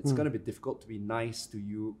once, but it's going to be difficult to be nice to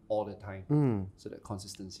you all the time. So that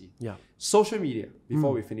consistency. Yeah. Social media,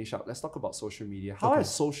 before we finish up, let's talk about social media. How Okay.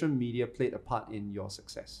 has social media played a part in your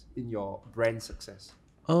success, in your brand success?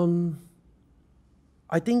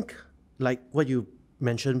 I think like what you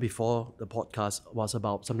mentioned before the podcast was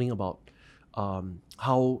about something about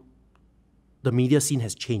how the media scene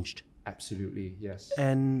has changed. Absolutely, yes.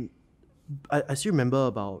 And I still remember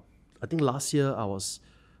about, I think last year I was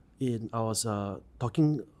talking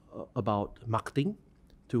about marketing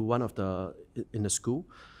to one of in the school,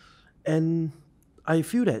 and I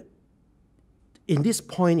feel that in this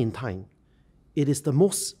point in time, it is the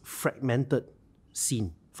most fragmented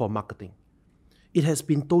scene for marketing. It has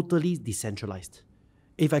been totally decentralized.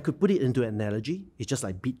 If I could put it into an analogy, it's just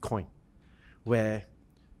like Bitcoin, where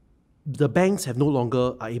the banks have no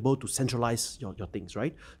longer are able to centralize your things,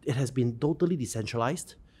 right? It has been totally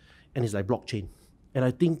decentralized, and it's like blockchain. And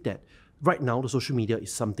I think that right now the social media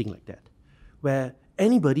is something like that, where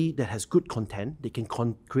anybody that has good content, they can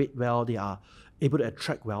create well, they are able to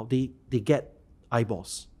attract well, they get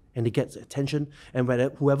eyeballs and they get attention, and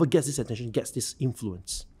whoever gets this attention gets this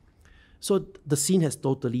influence. So the scene has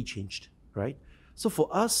totally changed, right? So for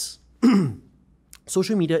us,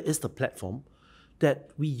 social media is the platform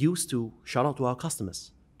that we use to shout out to our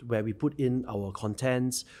customers, where we put in our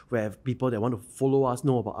contents, where people that want to follow us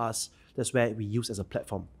know about us. That's where we use as a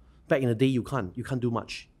platform. Back in the day, you can't do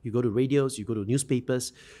much. You go to radios, you go to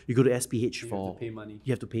newspapers, you go to SPH You for... have to pay money.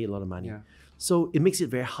 You have to pay a lot of money. Yeah. So it makes it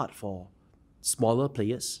very hard for smaller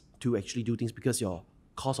players to actually do things, because your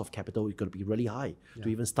cost of capital is going to be really high to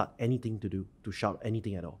even start anything to do, to shout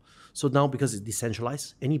anything at all. So now, because it's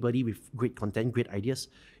decentralized, anybody with great content, great ideas,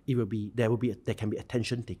 there can be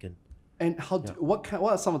attention taken. And what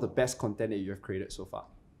are some of the best content that you have created so far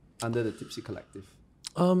under the Tipsy Collective?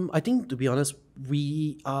 I think, to be honest,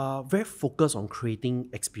 we are very focused on creating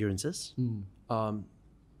experiences.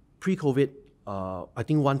 Pre-COVID, I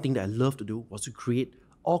think one thing that I love to do was to create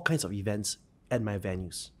all kinds of events at my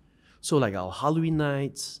venues. So like our Halloween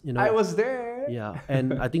nights, I was there. Yeah,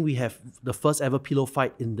 and I think we have the first ever pillow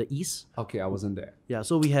fight in the East. Okay, I wasn't there. Yeah,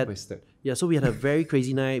 so we had Wasted. Yeah, so we had a very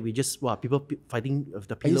crazy night. We just people fighting with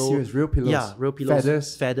the Are you pillow. serious? Real pillows? Yeah, real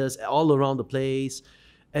pillows. Feathers? All around the place,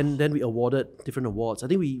 and then we awarded different awards. I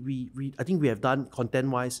think we have done content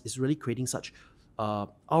wise is really creating such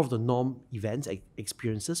out of the norm events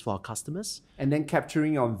experiences for our customers. And then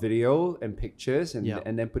capturing on video and pictures and Yeah.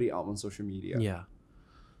 and then put it out on social media. Yeah.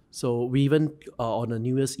 So we even on a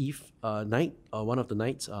New Year's Eve night, one of the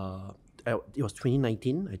nights, it was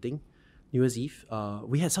 2019, I think, New Year's Eve.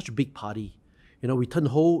 We had such a big party. We turned the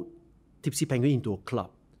whole Tipsy Penguin into a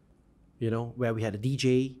club. Where we had a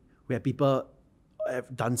DJ, we had people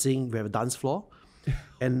dancing, we have a dance floor,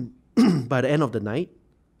 and by the end of the night,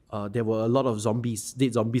 there were a lot of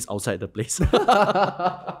dead zombies outside the place.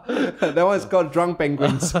 That one's called drunk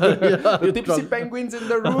penguins. The tipsy penguins in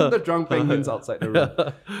the room, the drunk penguins outside the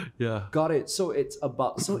room. Yeah. Got it. So it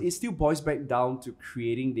still boils back down to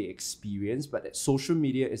creating the experience, but that social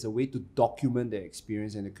media is a way to document the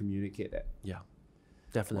experience and to communicate that. Yeah,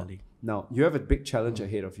 definitely. Now, you have a big challenge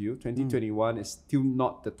ahead of you. 2021 is still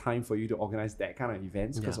not the time for you to organize that kind of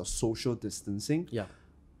events because of social distancing. Yeah.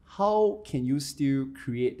 How can you still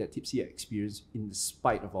create that Tipsy experience in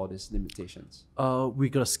spite of all these limitations? We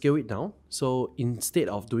gotta scale it down. So instead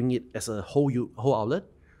of doing it as a whole outlet,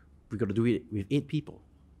 we gotta do it with 8 people.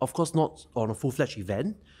 Of course, not on a full-fledged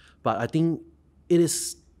event, but I think it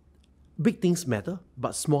is big things matter,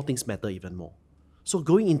 but small things matter even more. So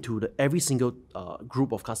going into every single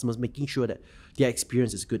group of customers, making sure that their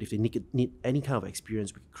experience is good. If they need any kind of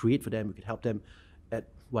experience, we can create for them. We can help them at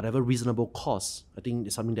whatever reasonable cost. I think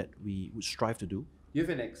it's something that we would strive to do. You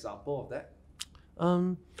have an example of that?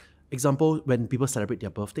 Example, when people celebrate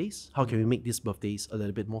their birthdays, how can we make these birthdays a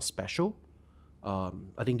little bit more special?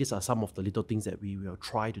 I think these are some of the little things that we will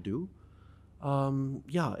try to do.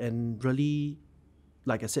 And really,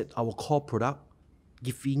 like I said, our core product,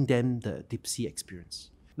 giving them the Tipsy experience.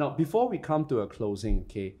 Now, before we come to a closing,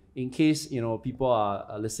 okay, in case people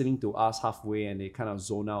are listening to us halfway and they kind of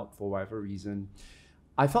zone out for whatever reason,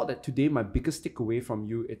 I felt that today my biggest takeaway from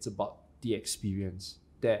you, it's about the experience.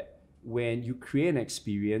 That when you create an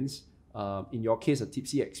experience, in your case a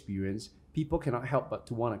Tipsy experience, people cannot help but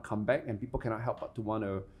to want to come back, and people cannot help but to want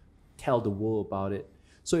to tell the world about it.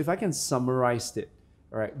 So if I can summarize it,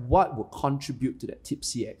 all right, what would contribute to that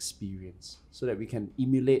Tipsy experience so that we can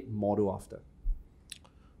emulate, model after?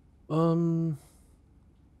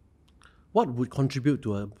 What would contribute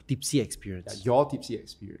to a Tipsy experience? Yeah, your Tipsy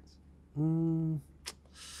experience.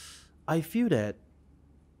 I feel that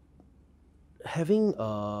having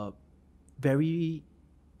a very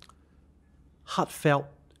heartfelt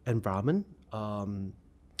environment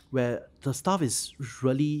where the staff is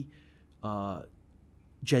really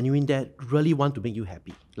genuine, that really want to make you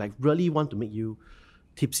happy, like really want to make you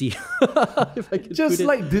tipsy. If I can Just put it.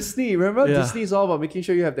 like Disney. Remember, Yeah. Disney is all about making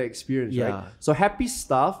sure you have the experience, Yeah. right? So happy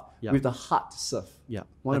staff Yeah. with the heart to serve. Yeah,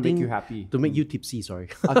 Want I to make think you happy. to make you tipsy. Sorry.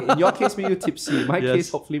 Okay, in your case, make you tipsy. In my Yes. case,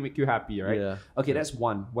 hopefully make you happy, right? Yeah. Okay, that's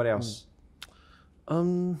one. What else?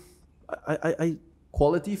 I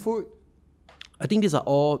Quality food? I think these are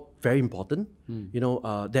all very important.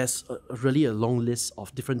 There's really a long list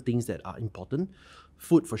of different things that are important.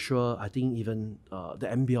 Food for sure. I think even the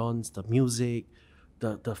ambience, the music,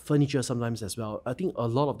 the furniture sometimes as well. I think a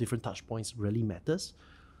lot of different touch points really matters.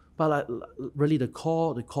 But really the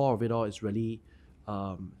core of it all is really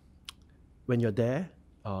when you're there,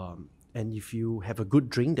 and if you have a good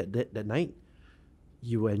drink that night,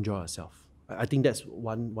 you will enjoy yourself. I think that's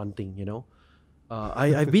one thing,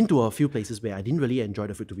 I've been to a few places where I didn't really enjoy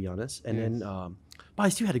the food, to be honest. And then, but I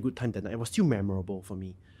still had a good time that night. It was still memorable for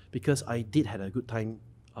me because I did had a good time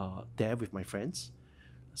there with my friends.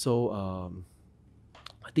 So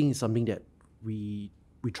I think it's something that we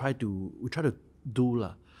try to do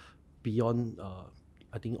beyond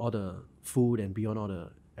I think all the food and beyond all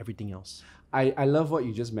the everything else. I love what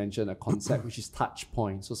you just mentioned, a concept which is touch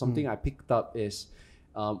point. So something I picked up is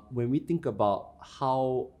when we think about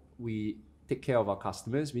how we take care of our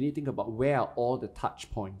customers, we need to think about where are all the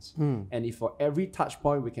touch points. And if for every touch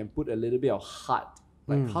point we can put a little bit of heart,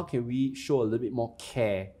 like how can we show a little bit more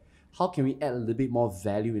care? How can we add a little bit more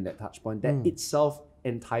value in that touch point? That itself,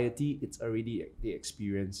 entirety, it's already the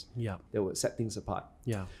experience that would set things apart.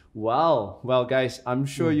 Yeah. Wow. Well, guys, I'm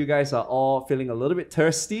sure you guys are all feeling a little bit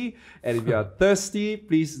thirsty. And if you are thirsty,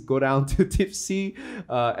 please go down to Tipsy,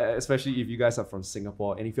 especially if you guys are from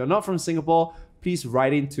Singapore. And if you're not from Singapore, please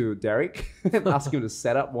write into Derek and ask him to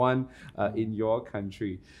set up one in your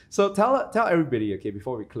country. So tell everybody, okay,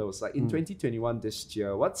 before we close, like in 2021 this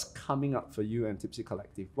year, what's coming up for you and Tipsy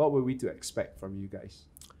Collective? What were we to expect from you guys?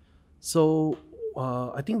 So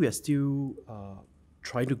I think we are still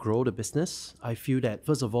trying to grow the business. I feel that,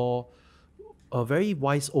 first of all, a very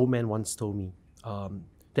wise old man once told me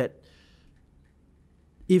that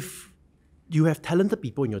if you have talented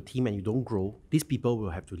people in your team and you don't grow, these people will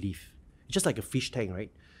have to leave. It's just like a fish tank, right?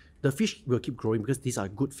 The fish will keep growing because these are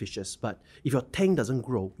good fishes. But if your tank doesn't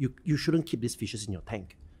grow, you shouldn't keep these fishes in your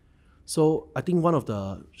tank. So I think one of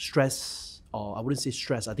the stress, or I wouldn't say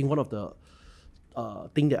stress, I think one of the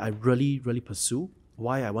thing that I really, really pursue,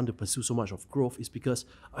 why I want to pursue so much of growth, is because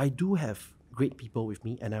I do have great people with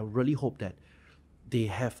me, and I really hope that they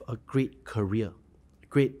have a great career,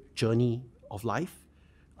 great journey of life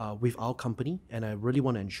with our company. And I really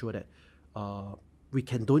want to ensure that we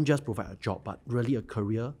don't just provide a job, but really a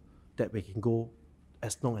career that we can go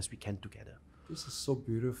as long as we can together. This is so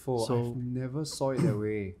beautiful. So- I've never saw it that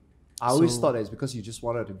way. I always thought that it's because you just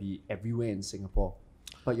wanted to be everywhere in Singapore.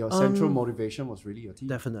 But your central motivation was really your team.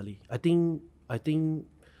 Definitely. I think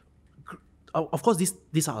of course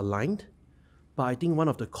these are aligned, but I think one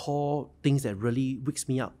of the core things that really wakes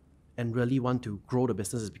me up and really want to grow the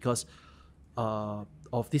business is because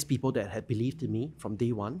of these people that had believed in me from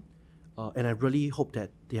day one. And I really hope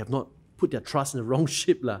that they have not put their trust in the wrong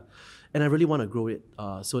ship lah. And I really want to grow it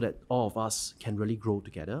so that all of us can really grow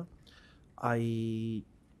together.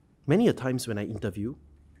 Many a times when I interview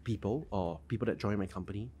people or people that join my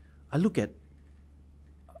company, I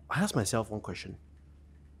ask myself one question: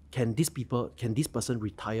 Can this person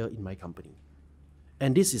retire in my company?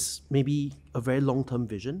 And this is maybe a very long-term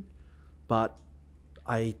vision, but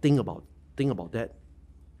I think about that.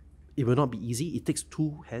 It will not be easy. It takes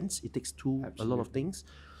two hands. It takes a lot of things.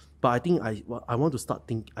 But I think I want to start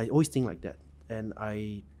I always think like that. And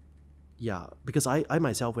because I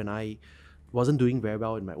myself, when I wasn't doing very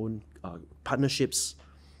well in my own partnerships,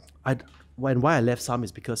 why I left some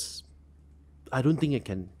is because I don't think I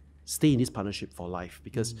can stay in this partnership for life,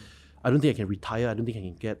 because I don't think I can retire. I don't think I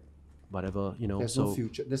can get whatever, There's no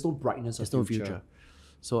future. There's no brightness of there's no future.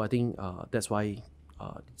 So I think that's why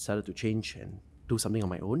I decided to change and do something on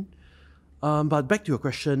my own. But back to your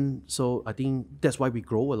question, so I think that's why we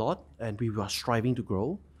grow a lot, and we are striving to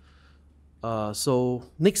grow. So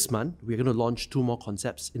next month, we're going to launch 2 more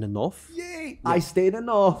concepts in the north. Yay! I stay in the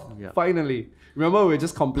north. Yeah. Finally. Remember, we were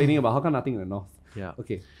just complaining about how come nothing in the north. Yeah.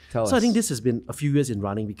 Okay, tell us. So I think this has been a few years in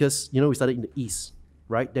running, because, we started in the east,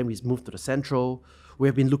 right? Then we moved to the central. We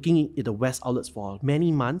have been looking at the west outlets for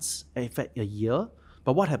many months, in fact, a year.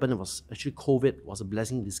 But what happened was actually COVID was a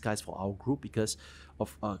blessing in disguise for our group, because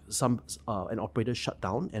of an operator shut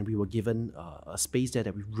down, and we were given a space there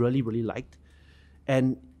that we really, really liked.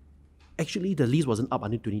 And actually, the lease wasn't up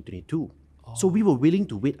until 2022. So we were willing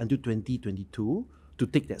to wait until 2022 to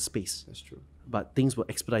take that space. That's true. But things were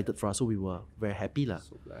expedited for us, so we were very happy. So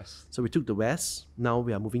blessed. So we took the west. Now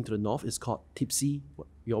we are moving to the north. It's called Tipsy.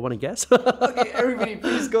 You all want to guess? Okay, everybody,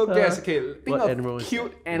 please go guess. Okay, think what of animal is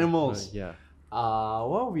cute that? animals. Yeah.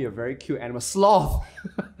 What would be a very cute animal? Sloth.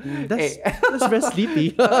 That's, Hey. that's very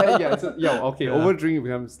sleepy. Okay, over drink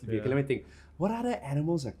becomes sleepy. Okay, Yeah. let me think. What other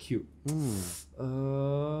animals are cute?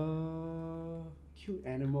 Cute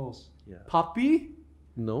animals. Yeah. Puppy?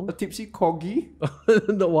 No. A tipsy corgi?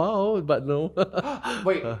 No, wow, but no.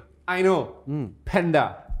 Wait, I know.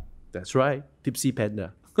 Panda. That's right. Tipsy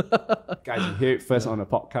panda. Guys, you hear it first on the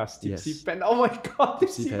podcast. Tipsy Yes. panda. Oh my god,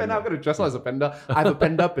 Tipsy panda. panda. I'm gonna dress up as a panda. I have a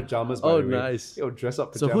panda pajamas, by Oh, the way. nice. Yo, dress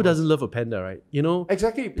up So pajamas. who doesn't love a panda, right? You know,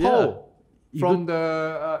 Exactly, Paul. From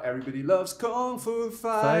the Everybody Loves Kung Fu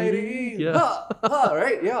Fighting. Yeah.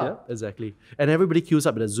 Right? Yeah. yeah, exactly. And everybody queues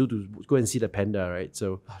up at the zoo to go and see the panda, right?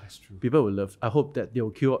 So Oh, that's true. people will love. I hope that they'll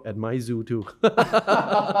queue up at my zoo too.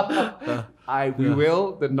 We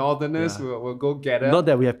will. The Northerners will go get it. Not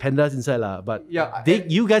that we have pandas inside, lah, but Yeah,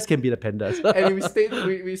 you guys can be the pandas. And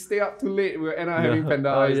if we stay up too late, we'll end up having panda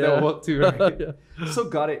eyes. yeah. That'll work too, right? So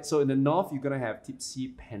got it. So in the north, you're gonna have Tipsy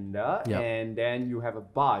Panda, Yeah. and then you have a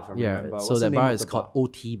bar, if I Yeah, remember. so What's the that name bar of is the called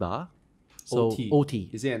OT bar. So OT. OT.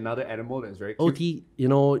 Is it another animal that's very cute? OT, you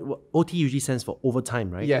know, OT usually stands for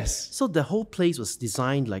overtime, right? Yes. So the whole place was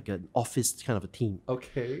designed like an office kind of a theme.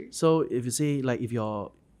 Okay. So if you say, like, if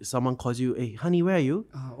someone calls you, hey, honey, where are you?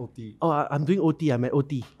 OT. Oh, I'm doing OT. I'm at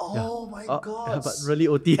OT. Oh my Yeah, god. but really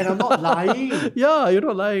OT. And I'm not lying. Yeah, you're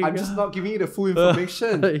not lying. I'm just not giving you the full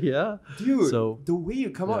information. Yeah. Dude, So, the way you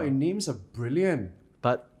come out with names are brilliant.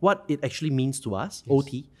 but what it actually means to us,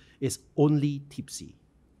 OT, is only tipsy.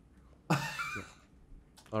 Yeah.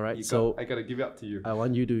 All right. I gotta give it up to you. I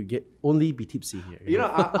want you to only be tipsy here. You know,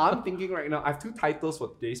 I'm thinking right now, I have two titles for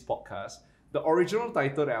today's podcast. The original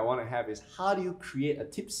title that I want to have is how do you create a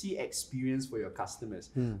tipsy experience for your customers?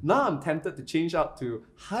 Now I'm tempted to change out to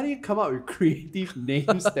how do you come up with creative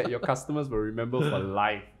names that your customers will remember for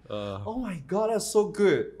life? Oh my god, that's so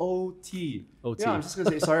good. OT. OT. Yeah, I'm just gonna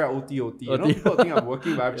say sorry, OT. You know, people think I'm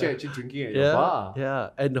working, but I'm actually drinking at your Yeah, bar. yeah.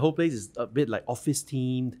 And the whole place is a bit like office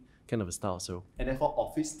themed kind of a style. So And therefore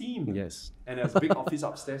office team. yes. And there's a big office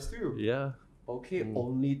upstairs too. Yeah. Okay,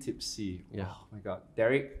 only tipsy. Yeah. Oh my god.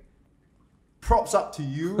 Derek, props up to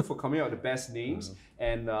you for coming out with the best names.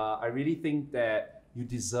 And I really think that you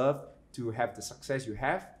deserve to have the success you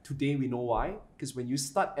have. Today we know why. Because when you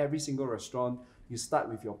start every single restaurant, you start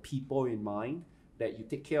with your people in mind, that you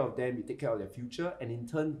take care of them, you take care of their future, and in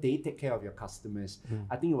turn, they take care of your customers.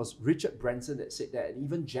 I think it was Richard Branson that said that, and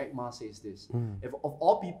even Jack Ma says this. If of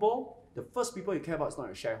all people, the first people you care about is not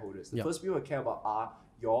your shareholders. The Yep. first people you care about are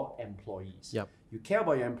your employees. Yep. You care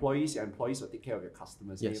about your employees will take care of your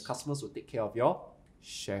customers, and Yes. your customers will take care of your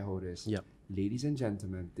shareholders. Yep. Ladies and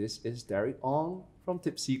gentlemen, this is Derek Ong from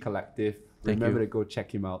Tipsy Collective. Thank Remember you. to go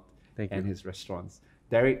check him out Thank and you. his restaurants.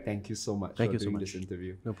 Derek, thank you so much Thank for you so doing much. this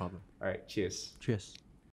interview. No problem. All right, cheers. Cheers.